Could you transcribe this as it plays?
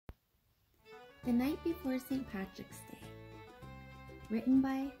The Night Before St. Patrick's Day. Written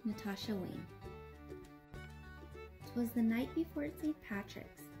by Natasha. 'Twas the night before St.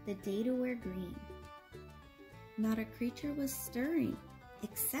 Patrick's, the day to wear green. Not a creature was stirring,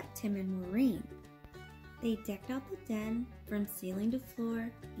 except Tim and Maureen. They decked out the den, from ceiling to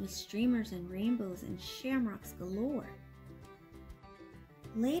floor, with streamers and rainbows and shamrocks galore.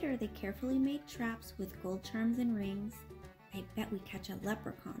 Later they carefully made traps with gold charms and rings. I bet we catch a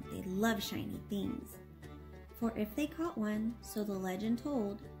leprechaun, they love shiny things. For if they caught one, so the legend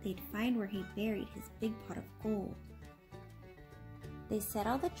told, they'd find where he buried his big pot of gold. They set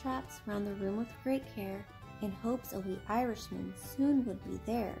all the traps round the room with great care, in hopes a wee Irishman soon would be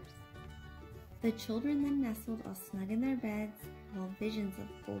theirs. The children then nestled all snug in their beds, while visions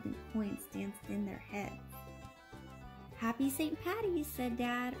of golden coins danced in their heads. "Happy St. Patty's," said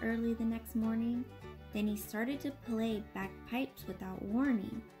Dad early the next morning. Then he started to play bagpipes without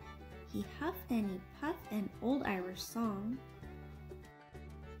warning. He huffed and he puffed an old Irish song.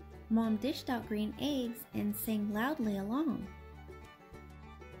 Mom dished out green eggs and sang loudly along.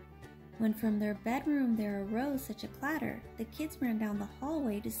 When from their bedroom there arose such a clatter, the kids ran down the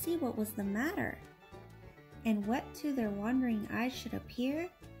hallway to see what was the matter. And what to their wondering eyes should appear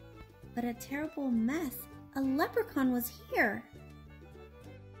but a terrible mess. A leprechaun was here.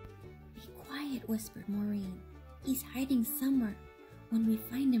 "Be quiet," whispered Maureen. "He's hiding somewhere. When we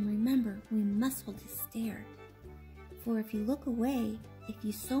find him, remember, we must hold his stare. For if you look away, if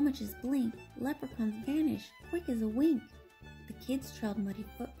you so much as blink, leprechauns vanish, quick as a wink." The kids trailed muddy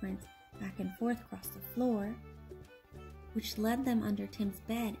footprints back and forth across the floor, which led them under Tim's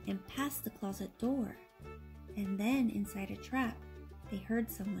bed and past the closet door. And then, inside a trap, they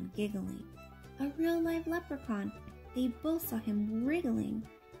heard someone giggling. A real live leprechaun. They both saw him wriggling.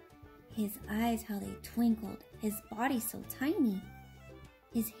 His eyes, how they twinkled, his body so tiny.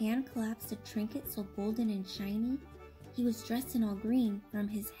 His hand collapsed a trinket so golden and shiny. He was dressed in all green from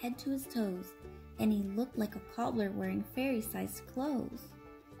his head to his toes, and he looked like a cobbler wearing fairy-sized clothes.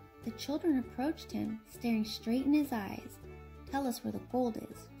 The children approached him, staring straight in his eyes. "Tell us where the gold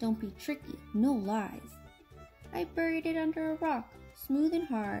is. Don't be tricky, no lies." "I buried it under a rock, smooth and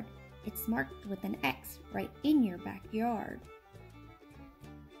hard. It's marked with an X right in your backyard."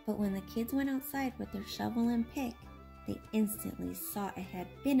 But when the kids went outside with their shovel and pick, they instantly saw it had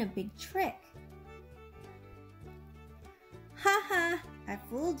been a big trick. "Ha ha! I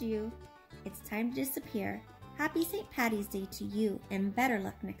fooled you. It's time to disappear. Happy St. Patty's Day to you, and better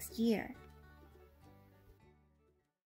luck next year."